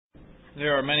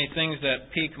There are many things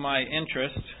that pique my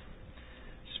interest,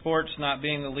 sports not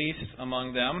being the least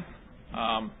among them,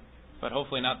 but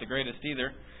hopefully not the greatest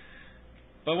either.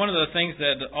 But one of the things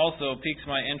that also piques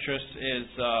my interest is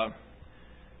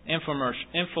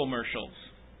infomercials.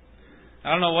 I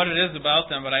don't know what it is about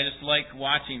them, but I just like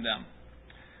watching them.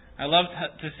 I love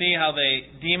to see how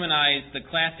they demonize the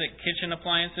classic kitchen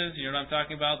appliances. You know what I'm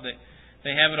talking about?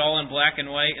 They have it all in black and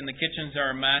white, and the kitchens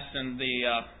are a mess, and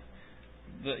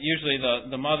usually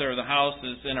the mother of the house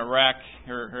is in a wreck.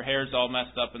 Her hair's all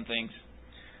messed up and things.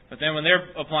 But then when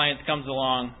their appliance comes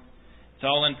along, it's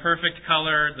all in perfect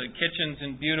color, the kitchen's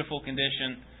in beautiful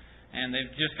condition, and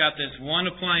they've just got this one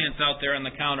appliance out there on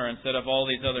the counter instead of all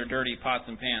these other dirty pots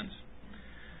and pans.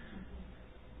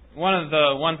 One of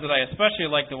the ones that I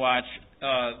especially like to watch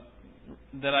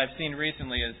that I've seen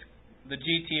recently is the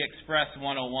GT Express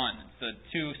 101. It's a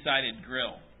two-sided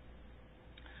grill.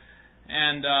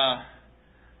 And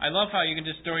I love how you can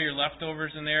just throw your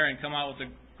leftovers in there and come out with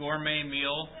a gourmet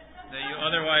meal that you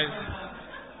otherwise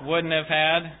wouldn't have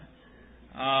had.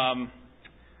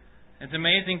 It's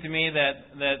amazing to me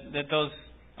that those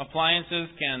appliances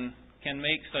can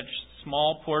make such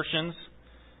small portions.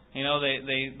 You know, they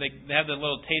have the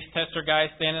little taste tester guy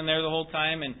standing there the whole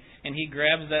time, and he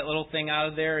grabs that little thing out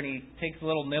of there and he takes a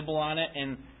little nibble on it,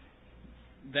 and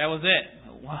that was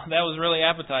it. Wow, that was really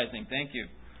appetizing. Thank you.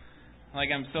 Like,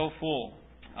 I'm so full.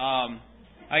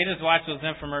 I just watch those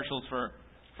infomercials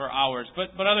for hours,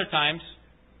 but other times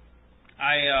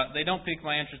they don't pique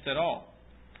my interest at all.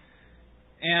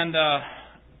 And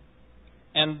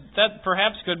that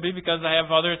perhaps could be because I have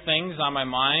other things on my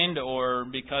mind, or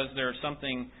because there's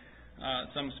something,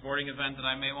 some sporting event that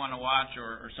I may want to watch,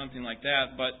 or something like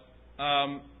that. But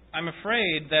I'm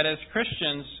afraid that as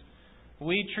Christians,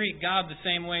 we treat God the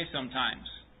same way sometimes.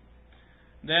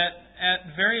 That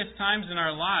at various times in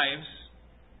our lives,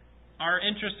 our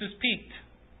interest is piqued,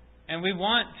 and we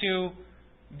want to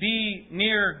be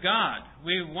near God.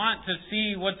 We want to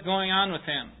see what's going on with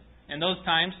Him. And those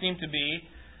times seem to be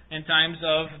in times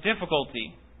of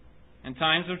difficulty, in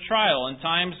times of trial, in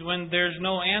times when there's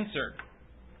no answer,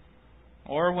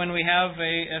 or when we have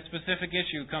a specific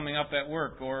issue coming up at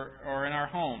work or in our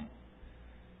home.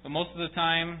 But most of the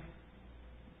time,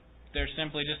 they're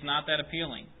simply just not that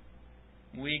appealing.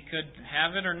 We could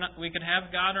have it or not. We could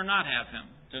have God or not have Him,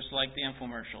 just like the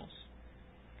infomercials.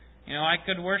 You know, I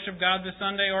could worship God this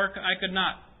Sunday, or I could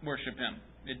not worship Him.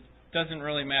 It doesn't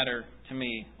really matter to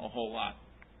me a whole lot.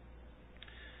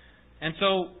 And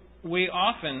so we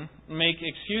often make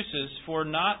excuses for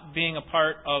not being a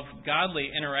part of godly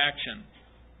interaction.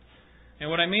 And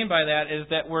what I mean by that is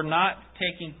that we're not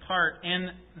taking part in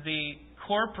the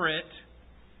corporate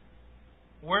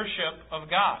worship of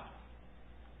God.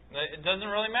 It doesn't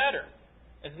really matter.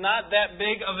 It's not that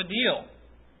big of a deal.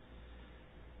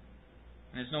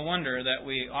 And it's no wonder that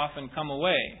we often come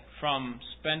away from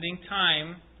spending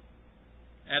time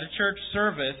at a church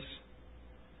service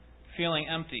feeling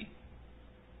empty.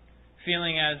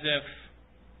 Feeling as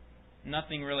if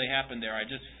nothing really happened there. I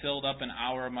just filled up an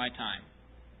hour of my time.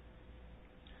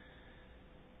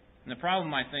 And the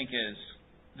problem, I think, is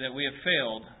that we have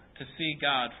failed to see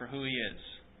God for who He is.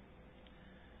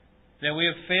 That we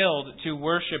have failed to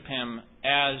worship Him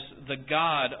as the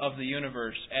God of the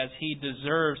universe, as He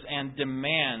deserves and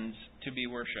demands to be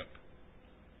worshipped.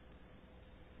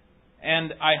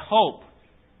 And I hope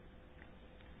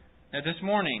that this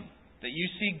morning that you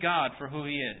see God for who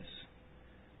He is.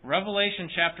 Revelation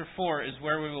chapter 4 is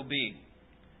where we will be.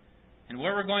 And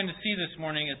what we're going to see this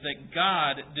morning is that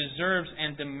God deserves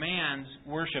and demands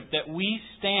worship. That we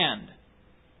stand.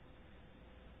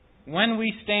 When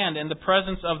we stand in the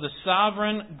presence of the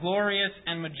sovereign, glorious,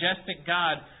 and majestic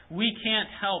God, we can't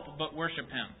help but worship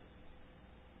Him.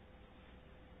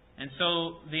 And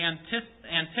so the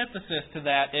antithesis to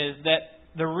that is that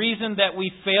the reason that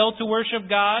we fail to worship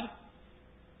God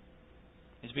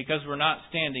is because we're not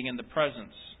standing in the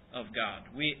presence of God.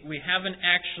 We haven't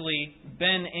actually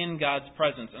been in God's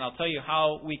presence. And I'll tell you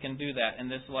how we can do that in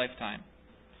this lifetime.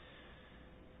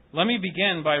 Let me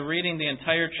begin by reading the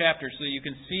entire chapter so you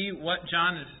can see what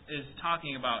John is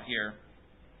talking about here.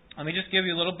 Let me just give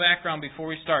you a little background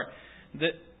before we start.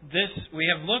 We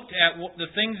have looked at the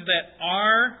things that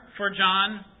are for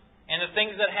John and the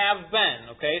things that have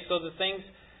been. Okay, so the things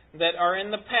that are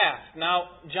in the past.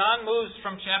 Now, John moves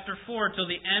from chapter 4 till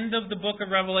the end of the book of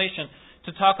Revelation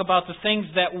to talk about the things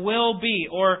that will be,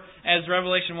 or as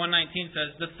Revelation 1:19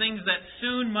 says, the things that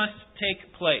soon must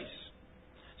take place.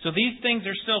 So these things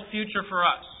are still future for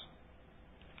us.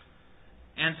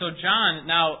 And so John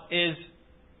now is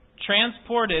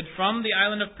transported from the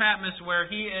island of Patmos, where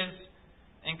he is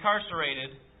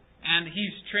incarcerated, and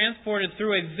he's transported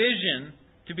through a vision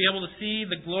to be able to see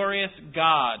the glorious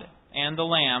God and the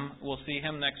Lamb. We'll see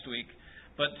him next week.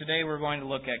 But today we're going to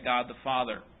look at God the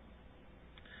Father.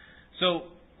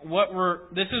 So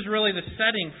this is really the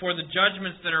setting for the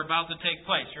judgments that are about to take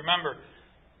place. Remember,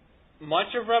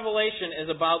 much of Revelation is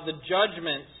about the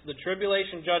judgments, the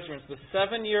tribulation judgments, the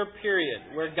 7-year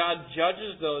period where God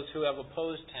judges those who have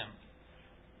opposed Him.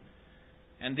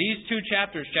 And these two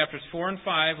chapters, chapters 4 and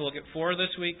 5, we'll look at 4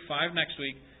 this week, 5 next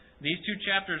week. These two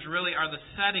chapters really are the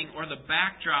setting or the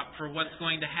backdrop for what's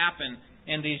going to happen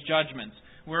in these judgments.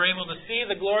 We're able to see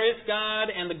the glorious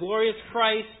God and the glorious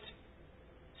Christ,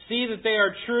 see that they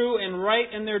are true and right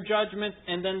in their judgments,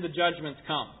 and then the judgments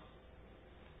come.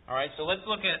 All right, so let's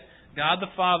look at God the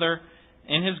Father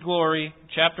in His glory,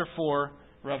 chapter 4,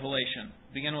 Revelation.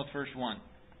 Begin with verse 1.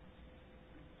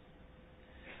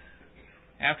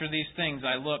 After these things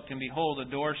I looked, and behold, a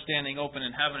door standing open in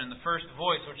heaven, and the first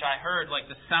voice which I heard, like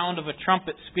the sound of a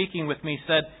trumpet speaking with me,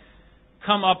 said,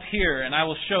 "Come up here, and I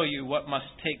will show you what must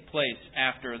take place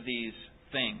after these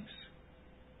things."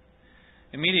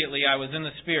 Immediately I was in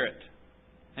the Spirit,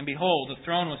 and behold, a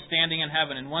throne was standing in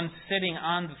heaven, and one sitting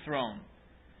on the throne.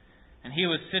 And he who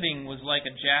was sitting was like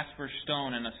a jasper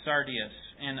stone and a sardius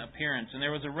in appearance. And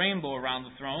there was a rainbow around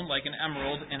the throne, like an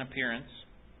emerald in appearance.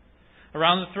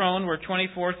 Around the throne were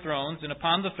 24 thrones, and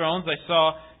upon the thrones I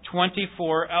saw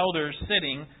 24 elders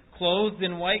sitting, clothed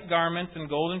in white garments and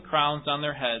golden crowns on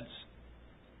their heads.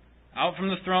 Out from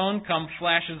the throne come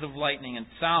flashes of lightning and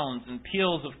sounds and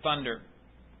peals of thunder.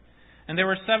 And there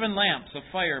were 7 lamps of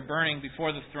fire burning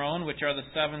before the throne, which are the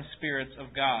 7 spirits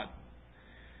of God.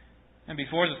 And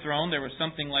before the throne there was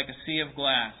something like a sea of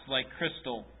glass, like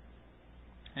crystal.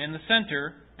 And in the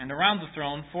center, and around the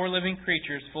throne, 4 living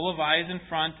creatures, full of eyes in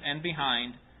front and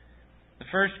behind. The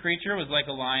first creature was like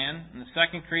a lion, and the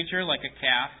second creature like a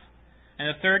calf, and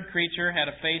the third creature had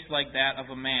a face like that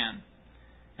of a man,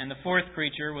 and the fourth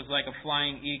creature was like a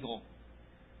flying eagle.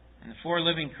 And the 4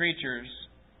 living creatures,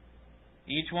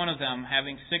 each one of them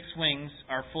having 6 wings,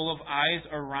 are full of eyes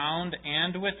around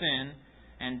and within,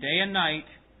 and day and night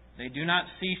they do not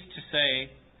cease to say,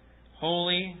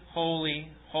 "Holy, holy,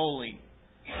 holy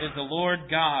is the Lord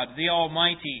God, the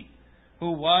Almighty,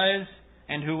 who was,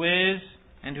 and who is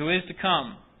to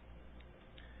come."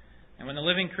 And when the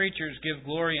living creatures give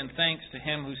glory and thanks to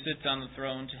Him who sits on the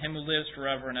throne, to Him who lives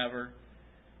forever and ever,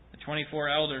 the 24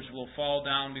 elders will fall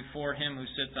down before Him who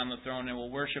sits on the throne and will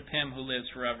worship Him who lives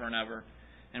forever and ever,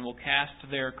 and will cast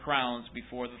their crowns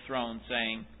before the throne,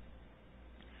 saying,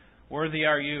 "Worthy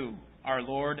are you, our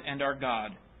Lord and our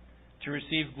God, to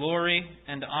receive glory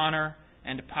and honor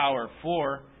and power,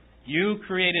 for you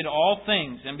created all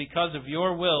things, and because of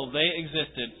your will they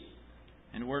existed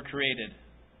and were created."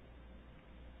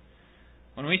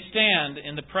 When we stand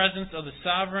in the presence of the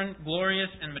sovereign, glorious,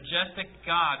 and majestic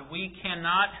God, we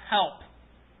cannot help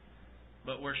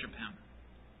but worship Him.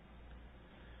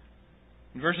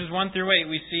 In verses 1 through 8,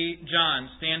 we see John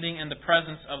standing in the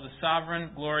presence of the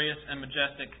sovereign, glorious, and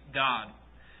majestic God.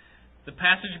 The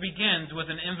passage begins with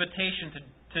an invitation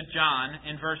to John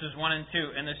in verses 1 and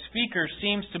 2, and the speaker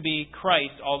seems to be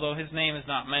Christ, although His name is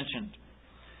not mentioned.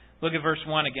 Look at verse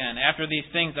 1 again. "After these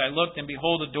things I looked, and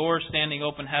behold, a door standing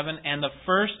open in heaven, and the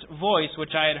first voice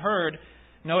which I had heard,"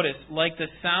 notice, "like the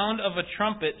sound of a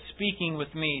trumpet speaking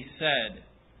with me, said."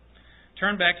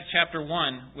 Turn back to chapter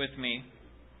 1 with me,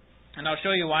 and I'll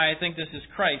show you why I think this is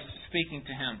Christ speaking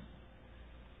to him.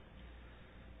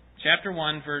 Chapter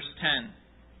 1, verse 10.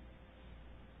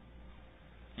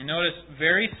 You notice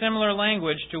very similar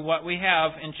language to what we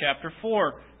have in chapter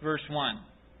 4, verse 1.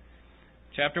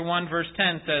 Chapter 1, verse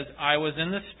 10 says, "I was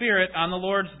in the Spirit on the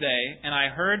Lord's day, and I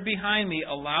heard behind me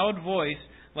a loud voice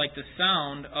like the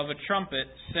sound of a trumpet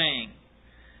saying."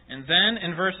 And then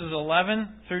in verses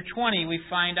 11 through 20, we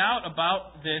find out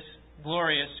about this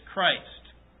glorious Christ.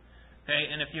 Okay,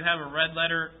 and if you have a red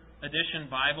letter edition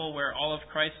Bible where all of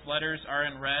Christ's letters are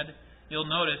in red, you'll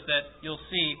notice that you'll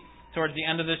see towards the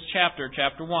end of this chapter,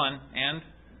 chapter 1, and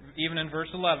even in verse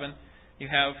 11, you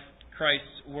have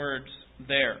Christ's words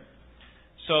there.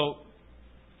 So,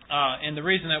 and the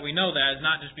reason that we know that is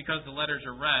not just because the letters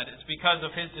are red, it's because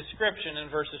of His description in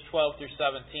verses 12 through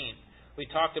 17. We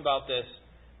talked about this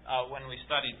when we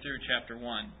studied through chapter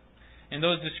 1. And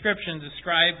those descriptions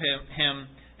describe Him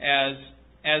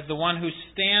as the one who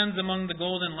stands among the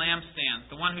golden lampstands,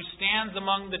 the one who stands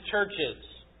among the churches.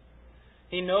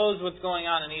 He knows what's going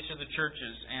on in each of the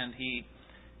churches, and he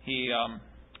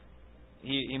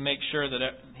makes sure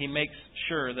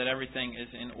that everything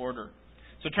is in order.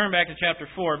 So turn back to chapter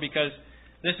 4, because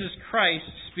this is Christ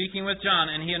speaking with John,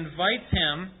 and He invites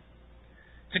him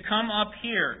to come up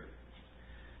here,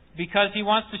 because He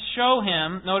wants to show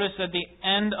him, notice at the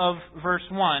end of verse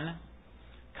 1,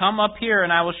 "Come up here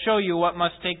and I will show you what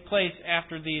must take place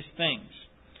after these things."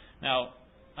 Now,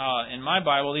 in my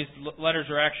Bible, these letters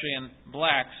are actually in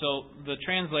black, so the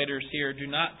translators here do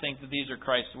not think that these are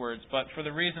Christ's words. But for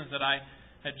the reasons that I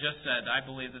had just said, I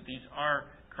believe that these are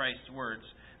Christ's words.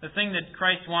 The thing that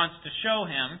Christ wants to show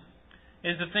him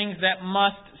is the things that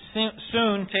must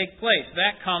soon take place.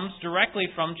 That comes directly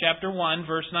from chapter 1,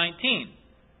 verse 19.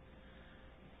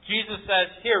 Jesus says,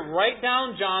 here, write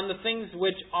down, John, the things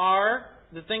which are,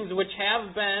 the things which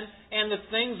have been, and the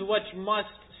things which must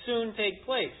soon take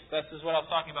place. This is what I was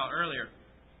talking about earlier.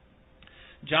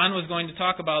 John was going to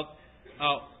talk about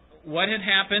what had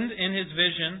happened in his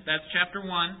vision. That's chapter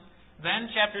 1. Then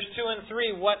chapters 2 and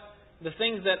 3, what the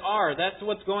things that are. That's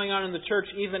what's going on in the church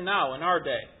even now, in our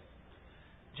day.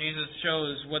 Jesus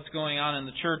shows what's going on in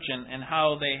the church and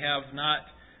how they have not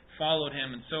followed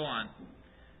Him and so on.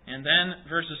 And then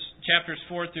chapters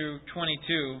 4 through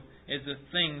 22 is the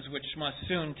things which must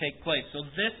soon take place. So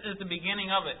this is the beginning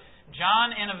of it.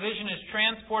 John in a vision is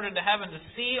transported to heaven to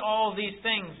see all these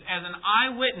things as an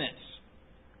eyewitness.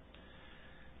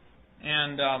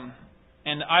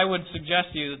 And I would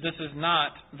suggest to you that this is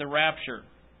not the rapture.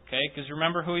 Okay? Because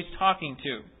remember who he's talking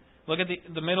to. Look at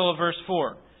the middle of verse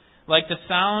 4. Like the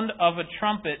sound of a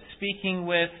trumpet speaking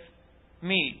with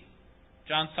me.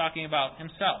 John's talking about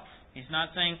himself. He's not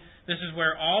saying this is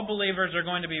where all believers are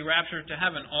going to be raptured to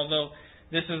heaven. Although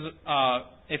this is,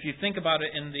 if you think about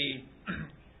it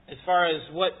as far as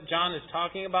what John is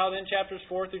talking about in chapters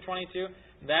 4 through 22,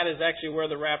 that is actually where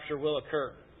the rapture will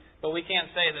occur. But we can't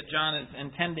say that John is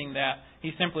intending that.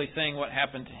 He's simply saying what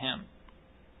happened to him.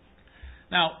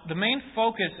 Now, the main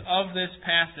focus of this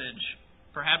passage,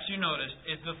 perhaps you noticed,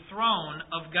 is the throne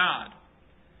of God.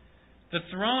 The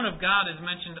throne of God is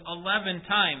mentioned 11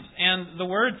 times, and the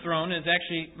word throne is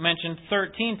actually mentioned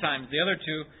 13 times. The other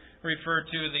two refer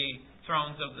to the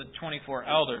thrones of the 24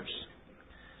 elders.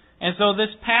 And so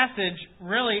this passage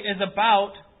really is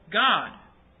about God.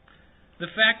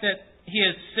 The fact that He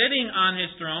is sitting on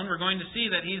His throne, we're going to see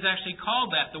that He's actually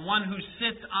called that, the one who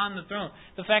sits on the throne.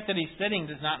 The fact that He's sitting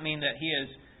does not mean that He is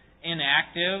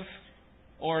inactive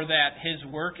or that His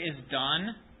work is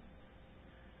done,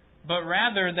 but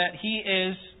rather that He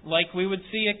is, like we would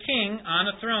see a king on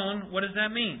a throne. What does that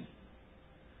mean?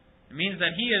 It means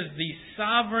that He is the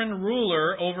sovereign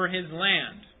ruler over His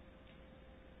land.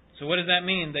 So what does that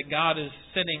mean, that God is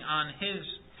sitting on His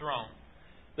throne?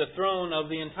 The throne of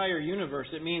the entire universe.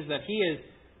 It means that He is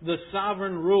the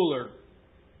sovereign ruler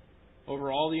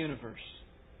over all the universe.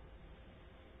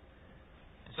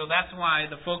 So that's why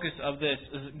the focus of this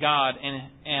is God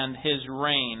and His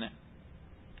reign.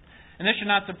 And this should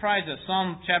not surprise us.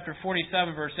 Psalm chapter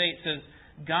 47 verse 8 says,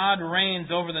 God reigns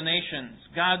over the nations.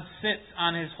 God sits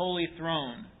on His holy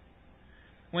throne.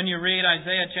 When you read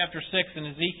Isaiah chapter 6 and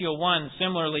Ezekiel 1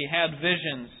 similarly had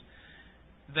visions,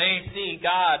 they see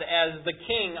God as the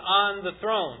king on the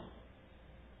throne.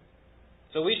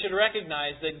 So we should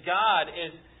recognize that God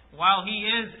is, while He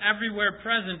is everywhere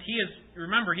present,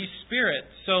 remember, He's Spirit.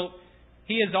 So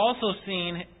He is also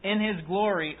seen in His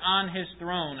glory on His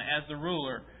throne as the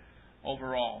ruler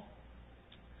over all.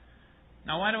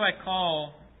 Now, why do I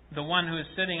call the one who is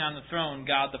sitting on the throne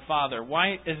God the Father?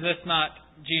 Why is this not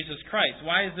Jesus Christ?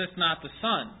 Why is this not the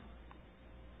Son?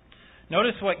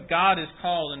 Notice what God is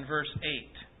called in verse 8.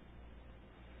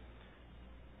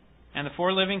 And the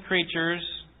four living creatures,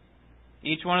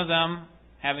 each one of them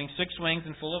having 6 wings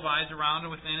and full of eyes around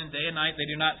and within, and day and night they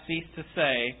do not cease to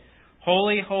say,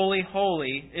 Holy, holy,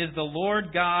 holy is the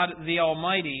Lord God the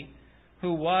Almighty,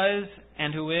 who was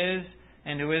and who is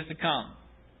to come.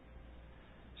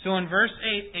 So in verse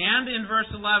 8 and in verse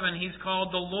 11, He's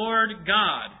called the Lord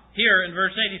God. Here in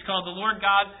verse 8, He's called the Lord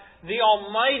God the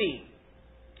Almighty.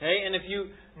 Okay, and if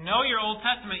you know your Old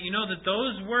Testament, you know that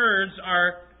those words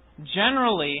are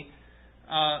generally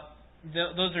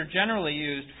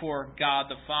used for God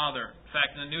the Father. In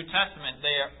fact, in the New Testament,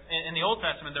 in the Old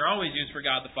Testament, they're always used for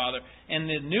God the Father. In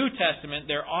the New Testament,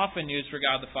 they're often used for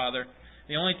God the Father.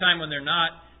 The only time when they're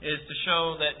not is to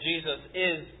show that Jesus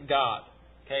is God.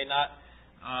 Okay,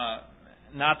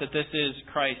 not that this is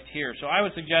Christ here. So I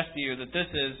would suggest to you that this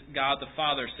is God the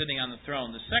Father sitting on the throne.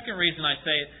 The second reason I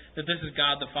say that this is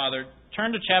God the Father,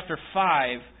 turn to chapter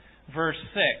 5, verse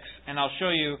 6, and I'll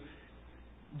show you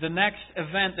the next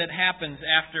event that happens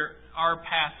after our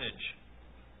passage.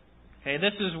 Okay,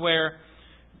 this is where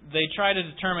they try to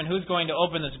determine who's going to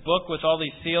open this book with all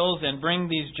these seals and bring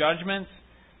these judgments.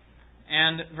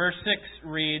 And verse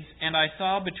 6 reads, And I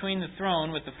saw between the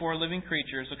throne with the 4 living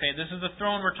creatures. Okay, this is the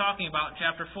throne we're talking about in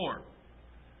chapter 4.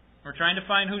 We're trying to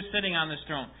find who's sitting on this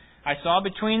throne. I saw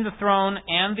between the throne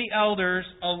and the elders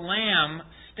a lamb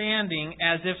standing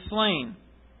as if slain.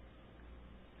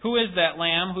 Who is that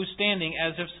lamb who's standing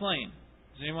as if slain?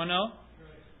 Does anyone know?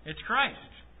 It's Christ.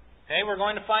 Okay, we're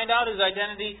going to find out His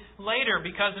identity later,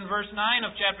 because in verse 9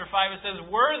 of chapter 5 it says,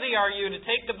 "Worthy are you to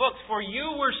take the books, for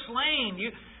you were slain.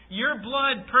 Your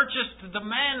blood purchased the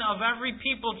men of every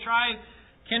people, tribe,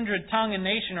 kindred, tongue, and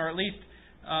nation," or at least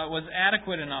was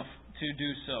adequate enough to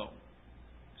do so.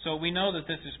 So we know that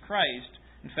this is Christ.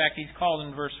 In fact, He's called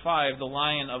in verse 5 the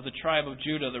Lion of the tribe of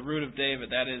Judah, the Root of David.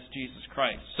 That is Jesus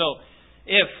Christ. So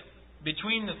if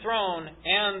between the throne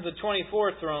and the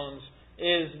 24 thrones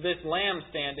is this Lamb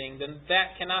standing, then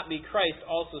that cannot be Christ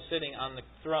also sitting on the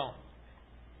throne.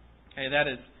 Okay, that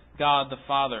is God the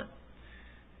Father.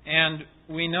 And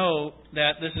we know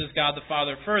that this is God the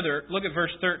Father. Further, look at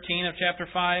verse 13 of chapter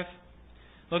 5.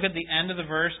 Look at the end of the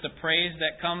verse, the praise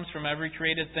that comes from every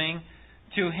created thing.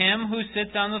 "To Him who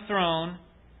sits on the throne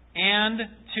and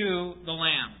to the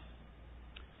Lamb."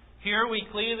 Here we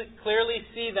clearly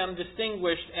see them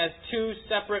distinguished as two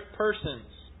separate persons.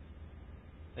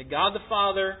 That God the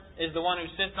Father is the one who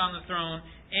sits on the throne,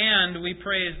 and we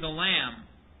praise the Lamb,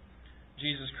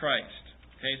 Jesus Christ.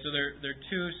 Okay, so they're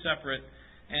two separate.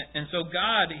 And so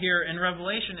God here in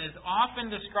Revelation is often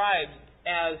described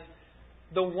as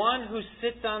the one who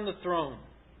sits on the throne.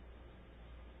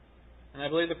 And I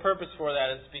believe the purpose for that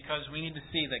is because we need to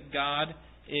see that God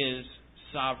is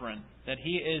sovereign, that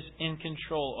He is in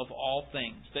control of all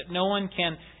things, that no one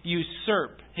can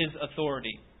usurp His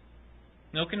authority.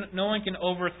 No one can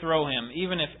overthrow Him,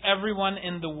 even if everyone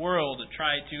in the world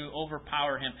tried to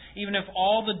overpower Him. Even if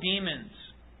all the demons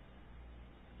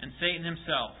and Satan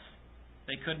himself,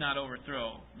 they could not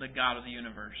overthrow the God of the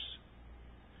universe.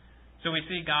 So we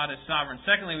see God as sovereign.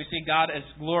 Secondly, we see God as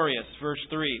glorious, verse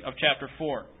 3 of chapter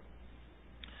 4.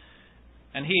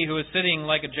 "And He who is sitting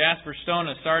like a jasper stone,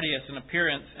 a sardius in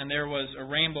appearance, and there was a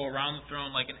rainbow around the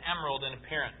throne like an emerald in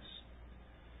appearance."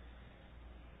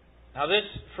 Now this,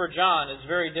 for John, is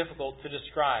very difficult to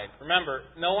describe. Remember,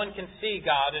 no one can see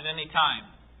God at any time.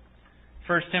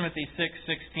 1 Timothy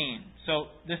 6:16. So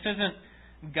this isn't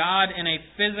God in a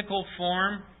physical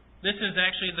form. This is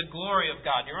actually the glory of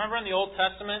God. You remember in the Old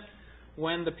Testament,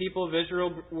 when the people of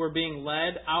Israel were being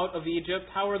led out of Egypt,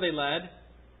 how were they led?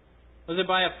 Was it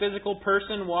by a physical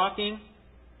person walking?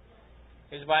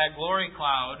 It was by a glory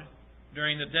cloud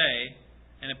during the day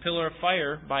and a pillar of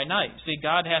fire by night. See,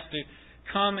 God has to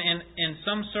come in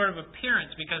some sort of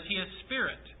appearance because He is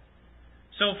Spirit.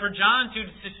 So for John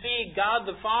to see God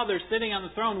the Father sitting on the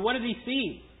throne, what did he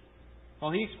see?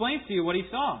 Well, he explains to you what he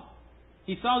saw.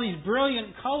 He saw these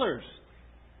brilliant colors.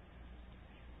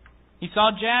 He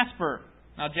saw jasper.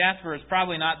 Now, jasper is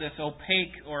probably not this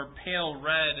opaque or pale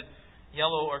red,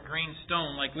 yellow, or green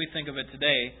stone like we think of it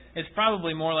today. It's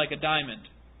probably more like a diamond.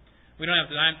 We don't have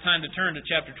time to turn to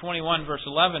chapter 21, verse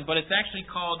 11, but it's actually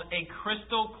called a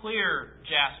crystal clear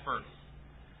jasper.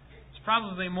 It's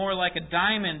probably more like a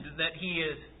diamond that he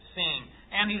is seeing.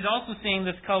 And he's also seeing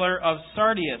this color of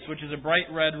sardius, which is a bright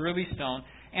red ruby stone,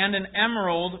 and an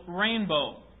emerald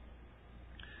rainbow.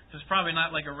 So it's probably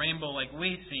not like a rainbow like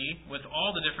we see with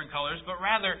all the different colors, but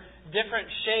rather different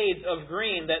shades of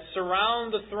green that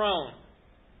surround the throne.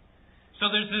 So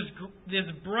there's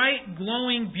this bright,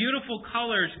 glowing, beautiful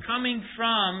colors coming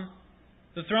from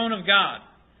the throne of God.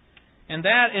 And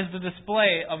that is the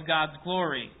display of God's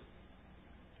glory.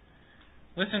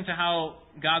 Listen to how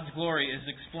God's glory is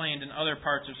explained in other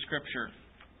parts of Scripture.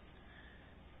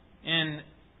 In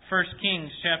 1 Kings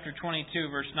chapter 22,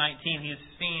 verse 19, he is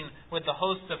seen with the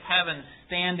hosts of heaven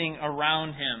standing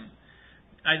around him.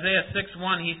 Isaiah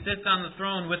 6:1, he sits on the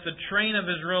throne with the train of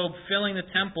his robe filling the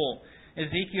temple.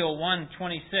 Ezekiel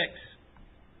 1:26.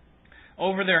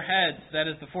 Over their heads, that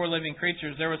is the four living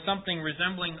creatures, there was something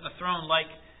resembling a throne like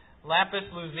lapis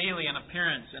lazuli in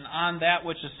appearance, and on that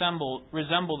which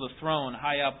resembled the throne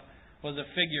high up was a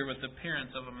figure with the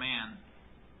appearance of a man.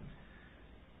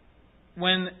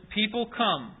 When people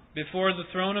come before the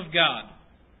throne of God,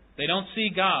 they don't see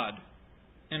God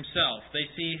Himself. They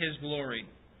see His glory.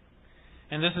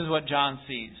 And this is what John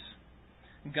sees.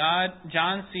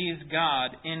 John sees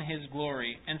God in His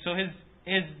glory. And so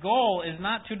his goal is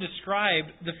not to describe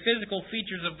the physical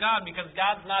features of God, because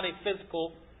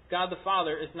God the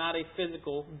Father is not a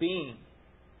physical being.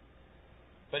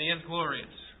 But He is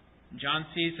glorious. John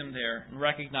sees Him there and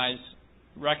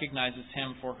recognizes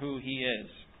Him for who He is.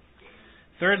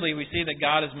 Thirdly, we see that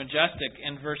God is majestic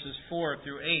in verses 4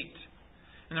 through 8.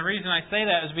 And the reason I say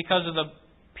that is because of the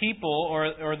people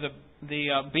or the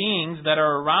beings that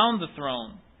are around the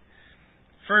throne.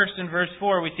 First, in verse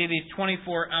 4, we see these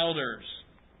 24 elders.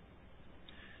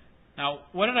 Now,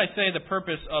 what did I say the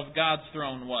purpose of God's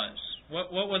throne was? What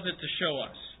was it to show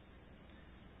us?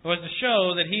 It was to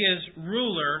show that He is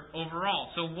ruler over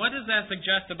all. So what does that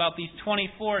suggest about these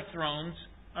 24 thrones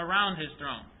around His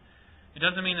throne? It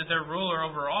doesn't mean that they're ruler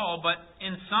over all, but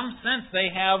in some sense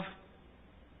they have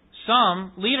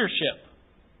some leadership.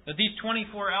 That these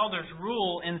 24 elders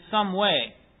rule in some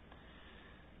way.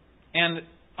 And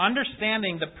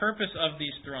understanding the purpose of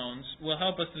these thrones will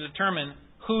help us to determine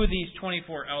who these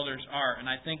 24 elders are. And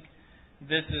I think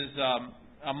this is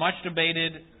a much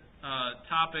debated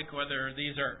topic, whether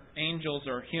these are angels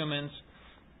or humans.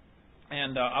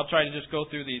 And I'll try to just go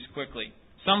through these quickly.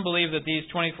 Some believe that these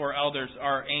 24 elders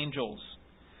are angels.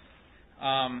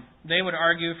 They would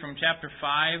argue from chapter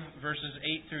 5, verses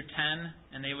 8 through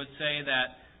 10, and they would say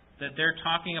that they're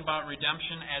talking about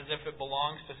redemption as if it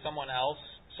belongs to someone else.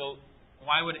 So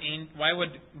why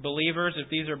would believers, if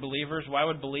these are believers, why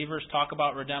would believers talk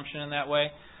about redemption in that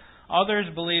way? Others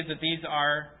believe that these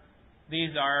are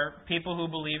people who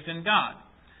believed in God.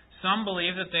 Some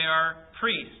believe that they are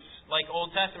priests, like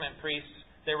Old Testament priests.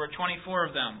 There were 24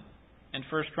 of them in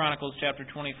 1 Chronicles chapter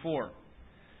 24.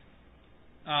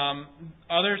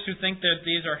 Others who think that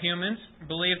these are humans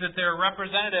believe that they're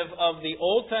representative of the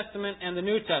Old Testament and the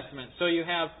New Testament. So you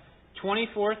have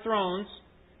 24 thrones.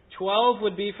 12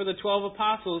 would be for the 12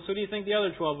 apostles. Who do you think the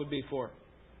other 12 would be for?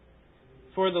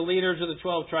 For the leaders of the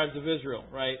 12 tribes of Israel,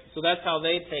 right? So that's how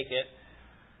they take it.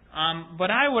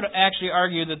 But I would actually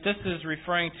argue that this is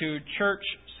referring to church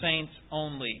saints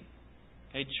only.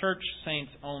 A church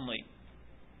saints only.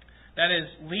 That is,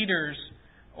 leaders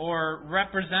or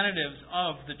representatives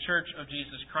of the Church of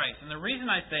Jesus Christ. And the reason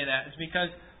I say that is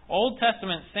because Old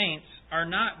Testament saints are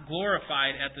not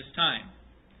glorified at this time.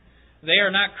 They are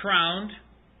not crowned.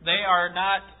 They are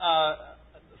not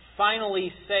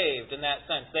finally saved in that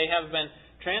sense. They have been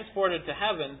transported to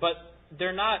heaven, but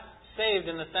they're not saved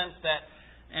in the sense that,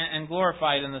 and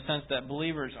glorified in the sense that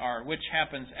believers are, which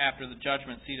happens after the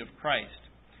judgment seat of Christ.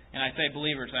 And I say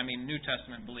believers, I mean New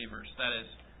Testament believers. That is,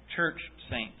 church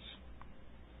saints.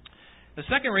 The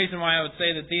second reason why I would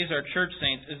say that these are church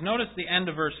saints is notice the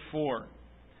end of verse 4.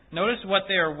 Notice what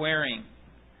they are wearing.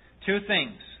 Two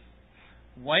things.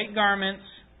 White garments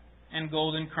and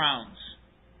golden crowns.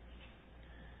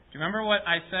 Do you remember what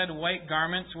I said white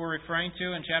garments were referring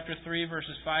to in chapter 3,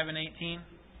 verses 5 and 18?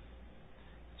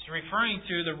 It's referring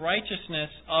to the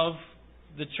righteousness of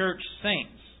the church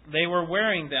saints. They were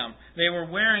wearing them. They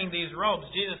were wearing these robes.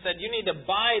 Jesus said, you need to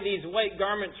buy these white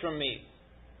garments from me.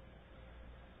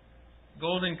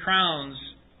 Golden crowns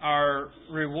are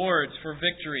rewards for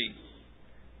victory.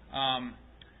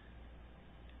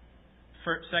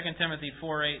 2 Timothy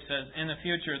 4:8 says, in the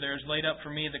future there is laid up for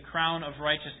me the crown of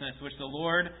righteousness, which the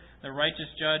Lord, the righteous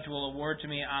judge, will award to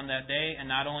me on that day, and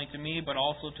not only to me, but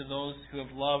also to those who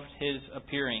have loved His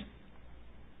appearing.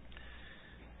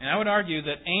 And I would argue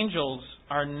that angels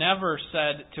are never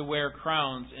said to wear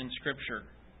crowns in Scripture.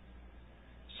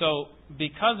 So,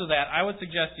 because of that, I would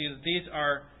suggest to you that these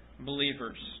are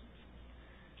believers.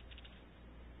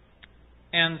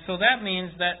 And so that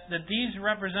means that these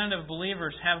representative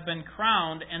believers have been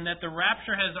crowned and that the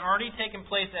rapture has already taken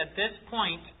place at this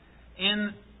point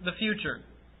in the future.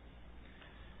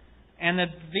 And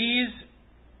that these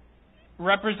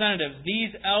representatives,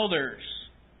 these elders,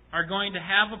 are going to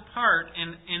have a part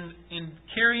in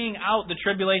carrying out the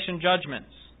tribulation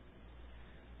judgments.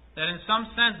 That in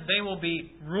some sense they will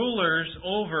be rulers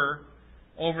over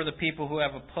the people who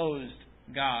have opposed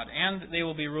God. And they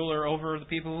will be ruler over the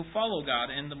people who follow God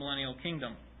in the millennial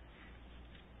kingdom.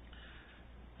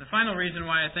 The final reason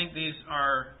why I think these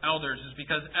are elders is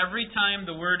because every time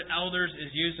the word elders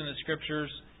is used in the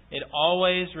Scriptures, it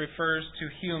always refers to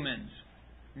humans,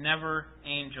 never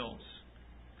angels.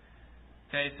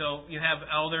 Okay, so you have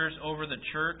elders over the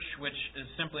church, which is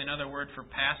simply another word for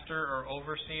pastor or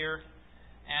overseer.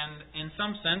 And in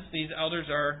some sense, these elders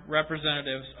are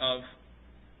representatives of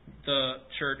the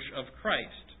Church of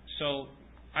Christ. So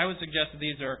I would suggest that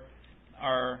these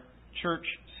are church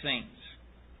saints.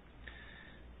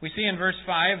 We see in verse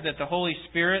 5 that the Holy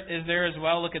Spirit is there as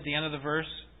well. Look at the end of the verse.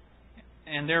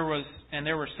 And there were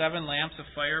 7 lamps of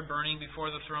fire burning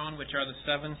before the throne, which are the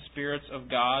 7 spirits of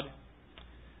God.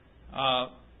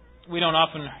 We don't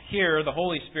often hear the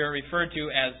Holy Spirit referred to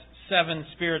as 7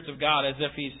 spirits of God, as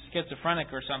if He's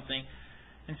schizophrenic or something.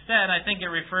 Instead, I think it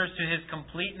refers to His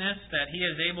completeness, that He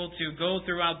is able to go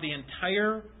throughout the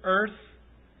entire earth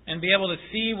and be able to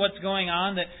see what's going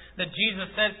on, that Jesus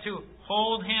says to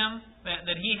hold Him,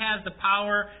 that He has the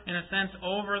power, in a sense,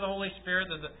 over the Holy Spirit,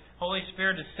 that the Holy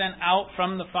Spirit is sent out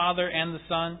from the Father and the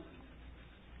Son.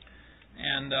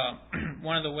 And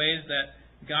one of the ways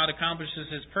that God accomplishes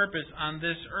His purpose on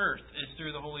this earth is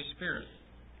through the Holy Spirit.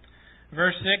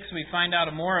 Verse 6, we find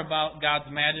out more about God's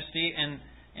majesty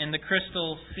in the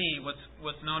crystal sea,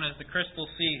 what's known as the crystal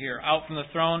sea here. Out from the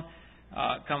throne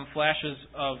come flashes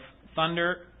of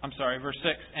thunder. Verse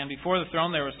 6. And before the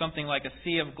throne there was something like a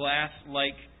sea of glass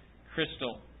like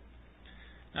crystal.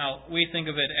 Now, we think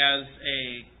of it as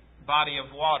a body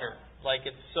of water, like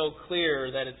it's so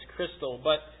clear that it's crystal.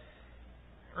 But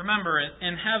remember,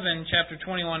 in heaven, chapter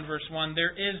 21, verse 1,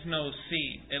 there is no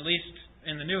sea. At least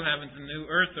in the new heavens and new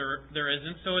earth there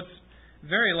isn't. So it's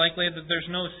very likely that there's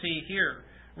no sea here.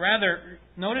 Rather,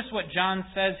 notice what John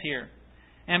says here.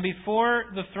 And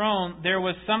before the throne there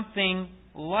was something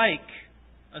like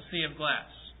a sea of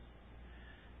glass.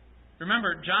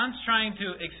 Remember, John's trying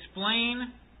to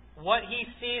explain what he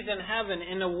sees in heaven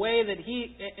in a way that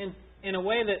he's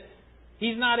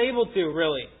not able to,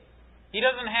 really. He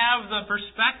doesn't have the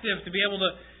perspective to be able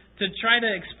to try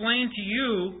to explain to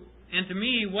you and to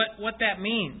me what that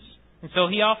means. And so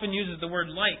he often uses the word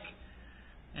like.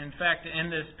 In fact, in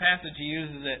this passage he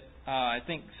uses it, I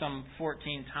think, some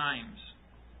 14 times.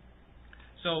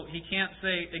 So he can't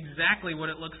say exactly what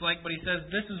it looks like, but he says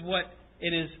this is what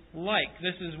it is like.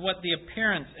 This is what the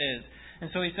appearance is. And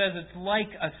so he says it's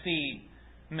like a sea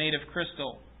made of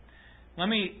crystal. Let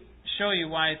me show you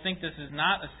why I think this is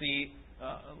not a sea.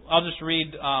 I'll just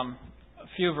read a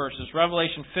few verses.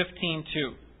 Revelation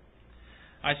 15:2.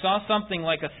 I saw something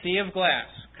like a sea of glass.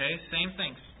 Okay, same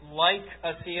thing. Like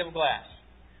a sea of glass.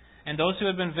 And those who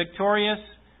had been victorious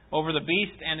over the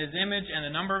beast and his image and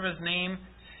the number of his name,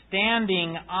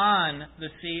 standing on the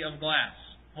sea of glass,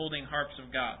 holding harps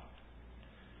of God.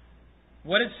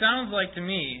 What it sounds like to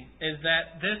me is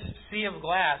that this sea of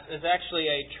glass is actually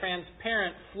a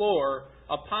transparent floor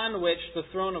upon which the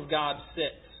throne of God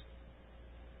sits.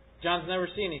 John's never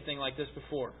seen anything like this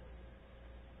before.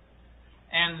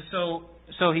 And so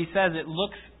he says it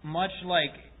looks much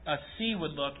like a sea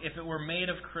would look if it were made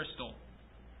of crystal.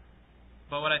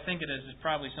 But what I think it is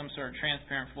probably some sort of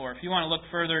transparent floor. If you want to look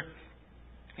further,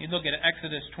 you look at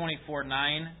Exodus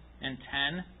 24:9 and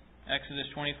 10. Exodus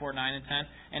 24:9 and 10.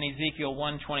 And Ezekiel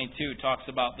 1:22 talks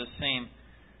about the same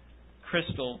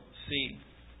crystal sea.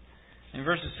 In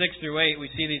verses 6 through 8, we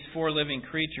see these four living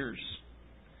creatures.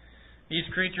 These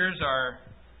creatures are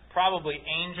probably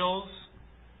angels.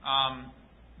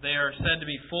 They are said to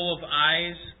be full of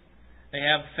eyes. They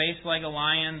have face like a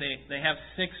lion. They have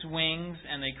 6 wings,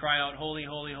 and they cry out, "Holy,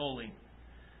 holy, holy."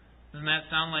 Doesn't that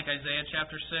sound like Isaiah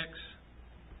chapter 6?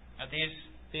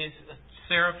 These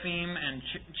seraphim and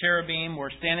cherubim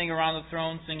were standing around the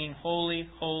throne singing, "Holy,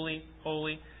 holy,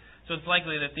 holy." So it's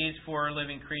likely that these four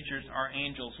living creatures are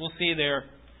angels. We'll see their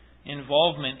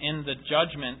involvement in the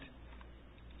judgment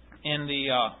in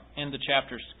the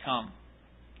chapters to come.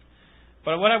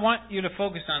 But what I want you to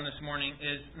focus on this morning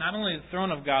is not only the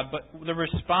throne of God, but the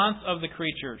response of the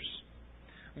creatures.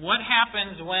 What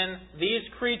happens when these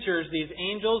creatures, these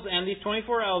angels and these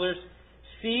 24 elders,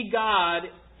 see God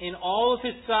in all of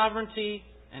His sovereignty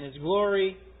and His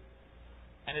glory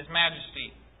and His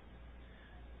majesty?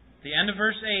 The end of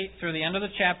verse 8 through the end of the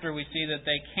chapter, we see that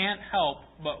they can't help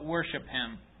but worship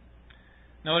Him.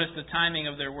 Notice the timing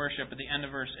of their worship at the end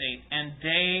of verse 8. And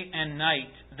day and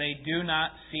night they do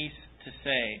not cease to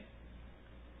say.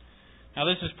 Now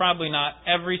this is probably not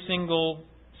every single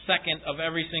second of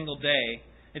every single day.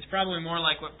 It's probably more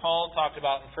like what Paul talked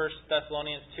about in 1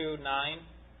 Thessalonians 2:9,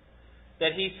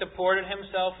 that he supported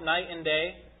himself night and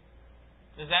day.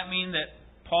 Does that mean that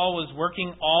Paul was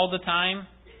working all the time?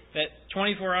 That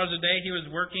 24 hours a day he was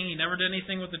working? He never did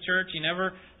anything with the church? He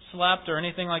never slept or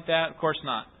anything like that? Of course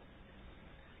not.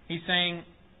 He's saying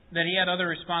that he had other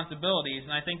responsibilities,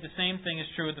 and I think the same thing is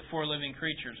true with the four living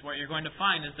creatures. What you're going to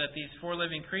find is that these four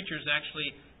living creatures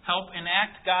actually help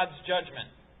enact God's judgment.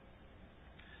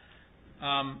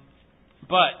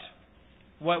 But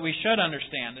what we should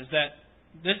understand is that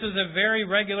this is a very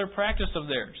regular practice of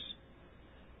theirs.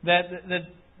 That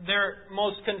their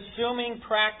most consuming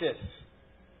practice,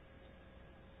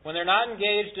 when they're not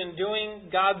engaged in doing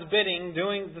God's bidding,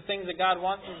 doing the things that God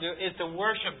wants them to do, is to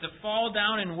worship, to fall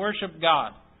down and worship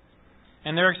God.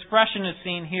 And their expression is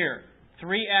seen here.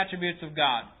 3 attributes of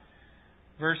God.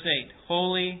 Verse 8,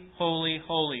 holy, holy,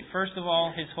 holy. First of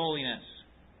all, His holiness.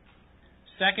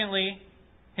 Secondly,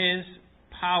 His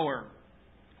power.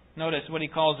 Notice what he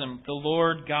calls Him, the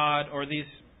Lord God, or these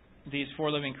four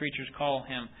living creatures call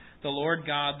Him, the Lord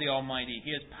God, the Almighty.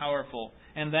 He is powerful.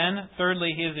 And then,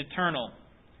 thirdly, He is eternal,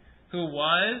 who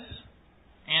was,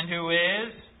 and who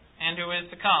is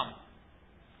to come.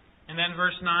 And then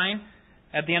verse 9,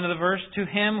 at the end of the verse, to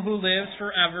Him who lives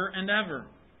forever and ever.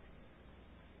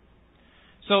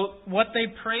 So what they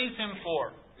praise Him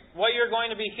for, what you're going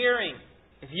to be hearing,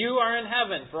 if you are in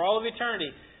heaven for all of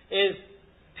eternity, is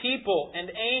people and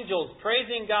angels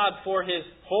praising God for His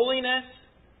holiness,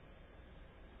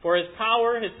 for His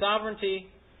power, His sovereignty,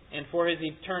 and for His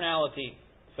eternality.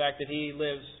 The fact that He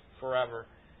lives forever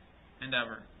and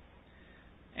ever.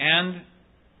 And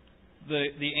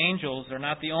the angels are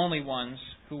not the only ones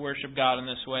who worship God in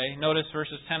this way. Notice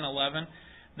verses 10 and 11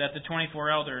 that the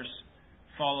 24 elders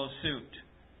follow suit.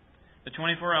 The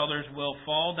 24 elders will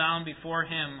fall down before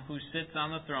Him who sits on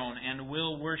the throne and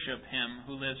will worship Him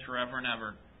who lives forever and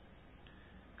ever.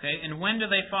 Okay, and when do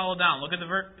they fall down? Look at the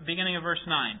beginning of verse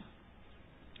 9.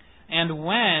 And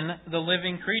when the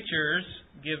living creatures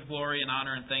give glory and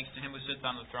honor and thanks to Him who sits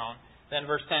on the throne. Then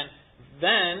verse 10,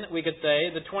 then we could say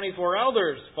the 24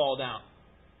 elders fall down.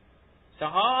 So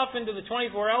how often do the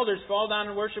 24 elders fall down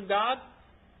and worship God?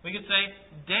 We could say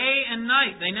day and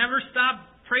night. They never stop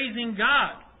praising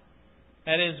God.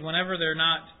 That is, whenever they're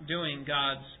not doing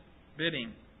God's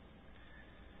bidding.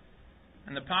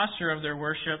 And the posture of their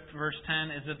worship, verse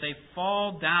 10, is that they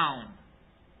fall down.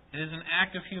 It is an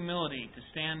act of humility to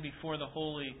stand before the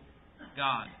holy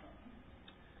God.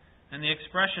 And the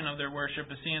expression of their worship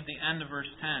is seen at the end of verse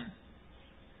 10.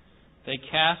 They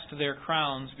cast their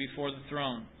crowns before the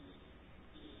throne.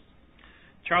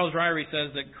 Charles Ryrie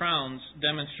says that crowns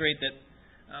demonstrate that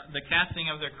the casting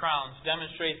of their crowns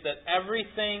demonstrates that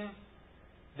everything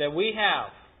that we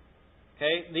have,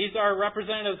 okay, these are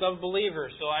representatives of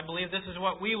believers. So I believe this is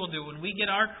what we will do when we get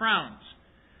our crowns.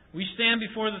 We stand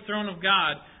before the throne of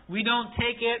God. We don't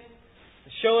take it,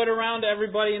 show it around to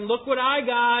everybody, and look what I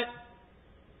got.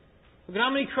 Look at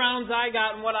how many crowns I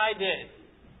got and what I did.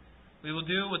 We will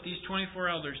do what these 24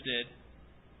 elders did.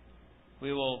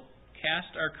 We will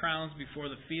cast our crowns before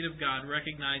the feet of God,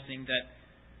 recognizing that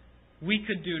we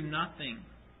could do nothing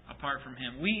apart from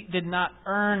Him. We did not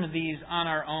earn these on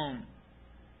our own.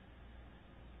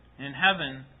 In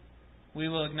heaven, we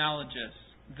will acknowledge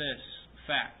this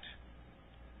fact.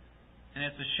 And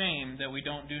it's a shame that we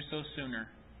don't do so sooner.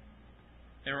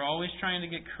 They're always trying to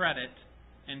get credit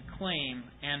and claim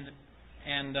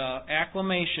and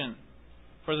acclamation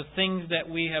for the things that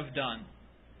we have done.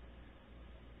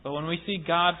 But when we see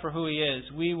God for who He is,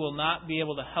 we will not be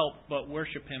able to help but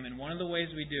worship Him. And one of the ways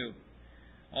we do,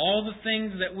 all the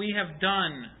things that we have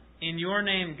done in Your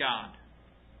name, God,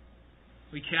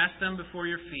 we cast them before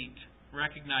Your feet,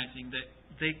 recognizing that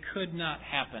they could not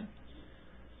happen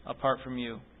apart from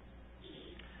You.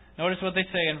 Notice what they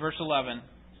say in verse 11.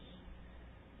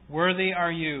 Worthy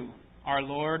are You, our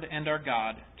Lord and our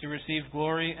God, to receive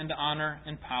glory and honor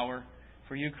and power,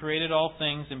 for You created all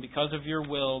things, and because of Your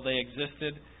will they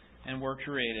existed and were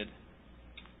created.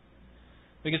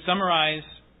 We could summarize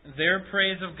their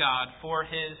praise of God for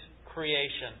His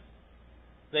creation.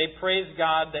 They praise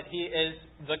God that He is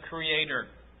the Creator.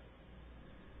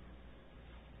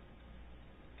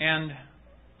 And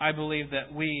I believe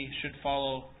that we should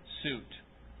follow suit.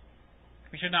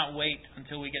 We should not wait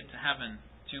until we get to heaven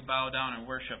to bow down and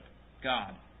worship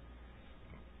God.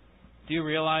 Do you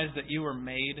realize that you were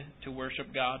made to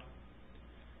worship God?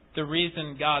 The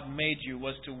reason God made you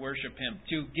was to worship Him,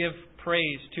 to give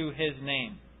praise to His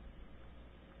name.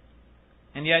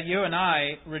 And yet you and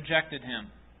I rejected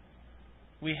Him.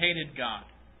 We hated God.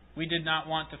 We did not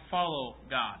want to follow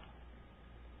God.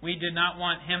 We did not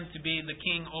want Him to be the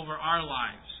king over our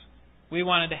lives. We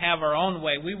wanted to have our own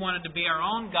way. We wanted to be our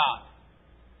own God.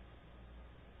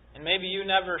 And maybe you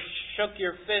never shook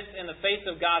your fist in the face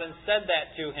of God and said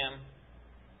that to Him.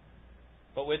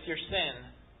 But with your sin,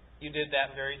 you did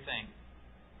that very thing.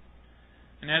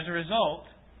 And as a result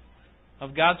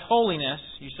of God's holiness,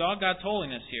 you saw God's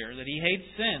holiness here, that He hates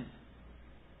sin.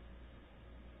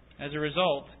 As a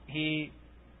result, He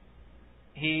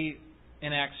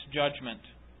enacts judgment.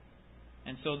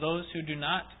 And so those who do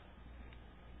not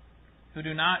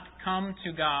come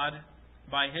to God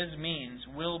by His means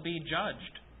will be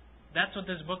judged. That's what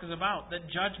this book is about, that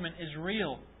judgment is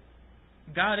real.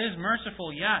 God is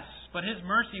merciful, yes, but His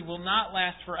mercy will not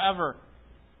last forever.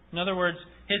 In other words,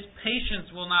 His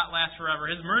patience will not last forever.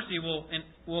 His mercy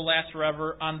will last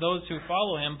forever on those who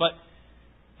follow Him, but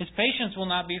His patience will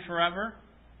not be forever.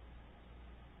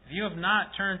 If you have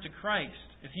not turned to Christ,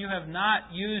 if you have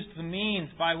not used the means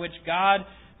by which God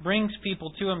brings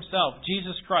people to Himself,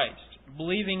 Jesus Christ,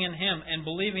 believing in Him and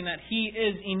believing that He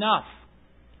is enough,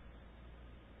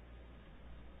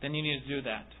 then you need to do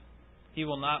that. He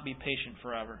will not be patient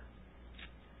forever.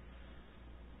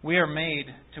 We are made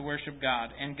to worship God,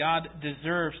 and God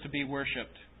deserves to be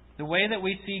worshipped. The way that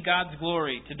we see God's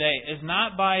glory today is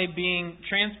not by being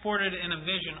transported in a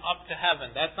vision up to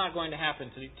heaven. That's not going to happen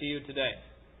to you today.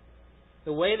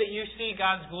 The way that you see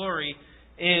God's glory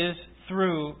is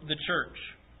through the church.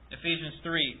 Ephesians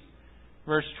 3,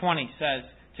 verse 20 says,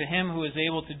 "To Him who is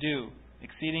able to do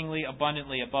exceedingly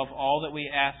abundantly above all that we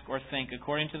ask or think,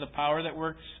 according to the power that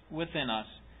works within us,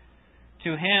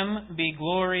 to Him be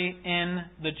glory in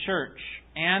the church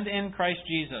and in Christ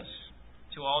Jesus,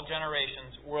 to all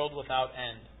generations, world without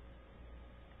end."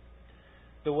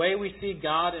 The way we see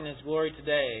God in His glory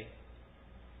today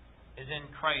is in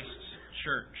Christ's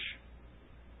church.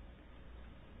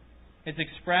 It's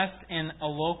expressed in a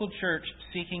local church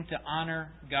seeking to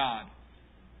honor God.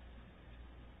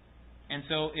 And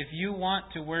so if you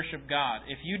want to worship God,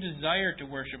 if you desire to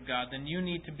worship God, then you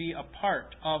need to be a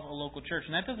part of a local church.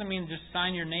 And that doesn't mean just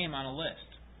sign your name on a list.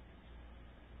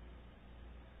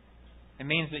 It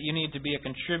means that you need to be a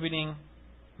contributing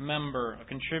member, a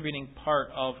contributing part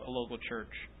of a local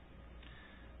church.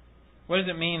 What does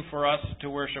it mean for us to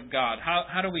worship God?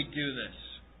 How do we do this?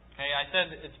 Okay, I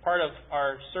said it's part of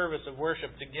our service of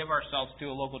worship to give ourselves to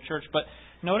a local church. But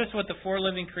notice what the 4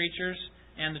 living creatures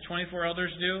and the 24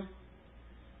 elders do.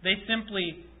 They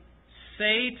simply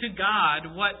say to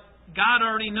God what God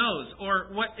already knows, or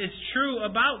what is true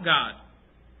about God.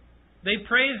 They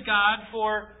praise God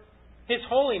for His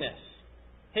holiness,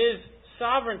 His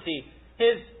sovereignty,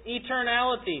 His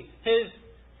eternality, His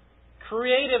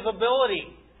creative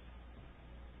ability.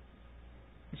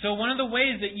 So one of the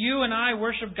ways that you and I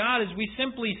worship God is we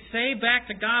simply say back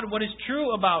to God what is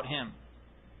true about Him.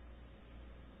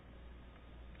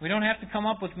 We don't have to come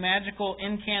up with magical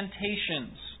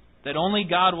incantations that only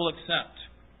God will accept.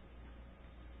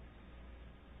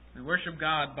 We worship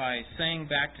God by saying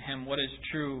back to Him what is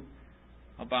true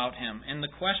about Him. And the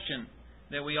question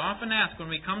that we often ask when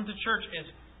we come to church is,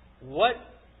 what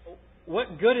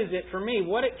good is it for me?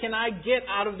 What can I get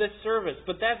out of this service?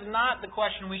 But that's not the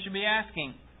question we should be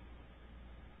asking.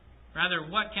 Rather,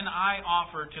 what can I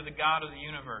offer to the God of the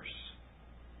universe?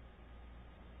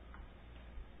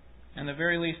 And the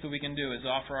very least that we can do is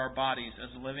offer our bodies as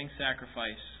a living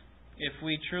sacrifice if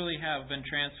we truly have been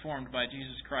transformed by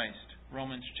Jesus Christ.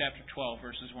 Romans chapter 12,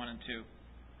 verses 1 and 2.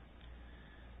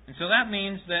 And so that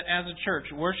means that as a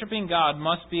church, worshiping God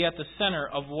must be at the center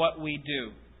of what we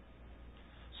do.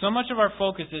 So much of our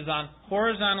focus is on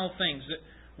horizontal things.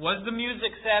 Was the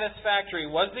music satisfactory?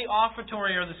 Was the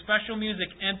offertory or the special music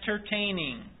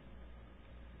entertaining?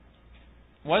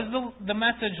 Was the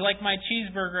message like my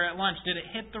cheeseburger at lunch? Did it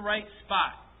hit the right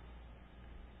spot?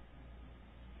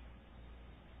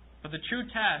 But the true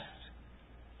test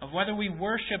of whether we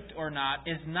worshipped or not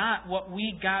is not what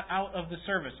we got out of the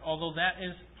service, although that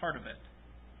is part of it.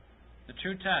 The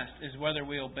true test is whether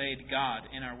we obeyed God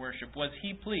in our worship. Was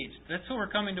He pleased? That's who we're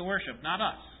coming to worship, not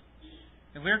us.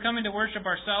 If we were coming to worship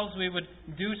ourselves, we would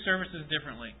do services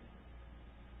differently.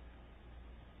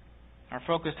 Our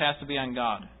focus has to be on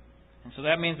God. And so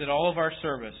that means that all of our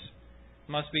service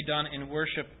must be done in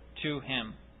worship to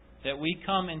Him. That we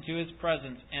come into His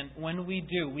presence, and when we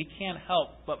do, we can't help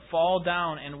but fall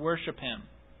down and worship Him.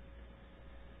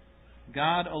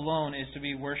 God alone is to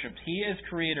be worshipped. He is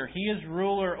Creator. He is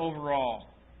ruler over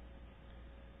all.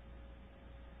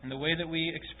 And the way that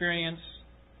we experience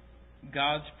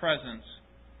God's presence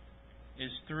is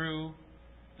through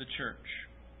the church.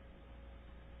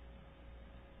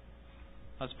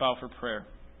 Let's bow for prayer.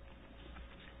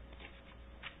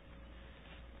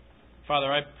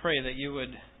 Father, I pray that You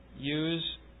would use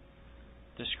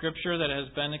the Scripture that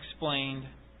has been explained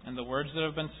and the words that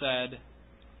have been said,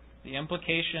 the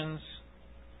implications,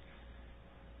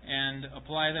 and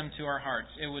apply them to our hearts.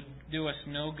 It would do us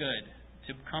no good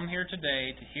to come here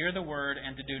today to hear the Word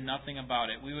and to do nothing about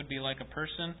it. We would be like a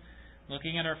person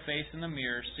looking at our face in the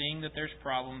mirror, seeing that there's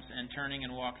problems, and turning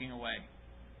and walking away.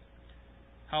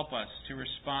 Help us to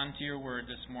respond to Your Word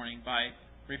this morning by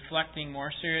reflecting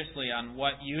more seriously on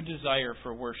what You desire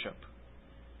for worship.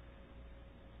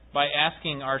 By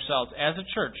asking ourselves, as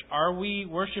a church, are we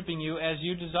worshiping You as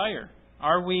You desire?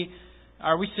 Are we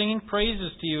singing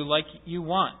praises to You like You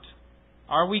want?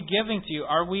 Are we giving to You?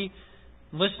 Are we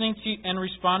listening to and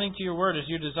responding to Your Word as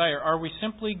You desire? Are we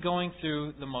simply going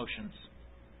through the motions?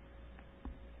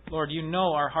 Lord, You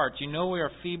know our hearts. You know we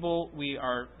are feeble, we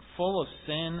are full of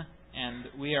sin, and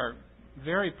we are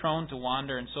very prone to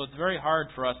wander, and so it's very hard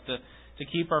for us to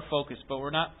keep our focus. But we're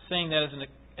not saying that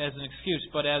as an excuse,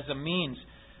 but as a means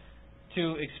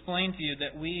to explain to You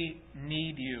that we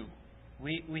need You.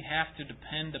 We have to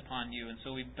depend upon You, and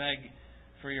so we beg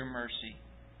for Your mercy.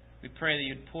 We pray that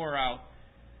You'd pour out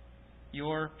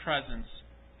Your presence,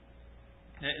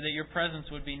 that Your presence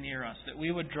would be near us, that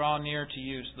we would draw near to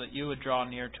You so that You would draw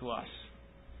near to us.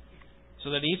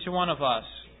 So that each one of us,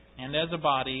 and as a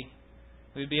body,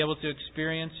 we'd be able to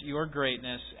experience Your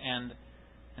greatness, and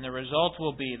the result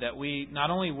will be that we not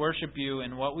only worship You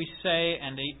in what we say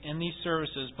and in these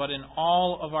services, but in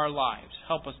all of our lives.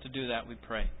 Help us to do that, we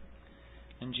pray.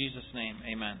 In Jesus' name,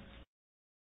 amen.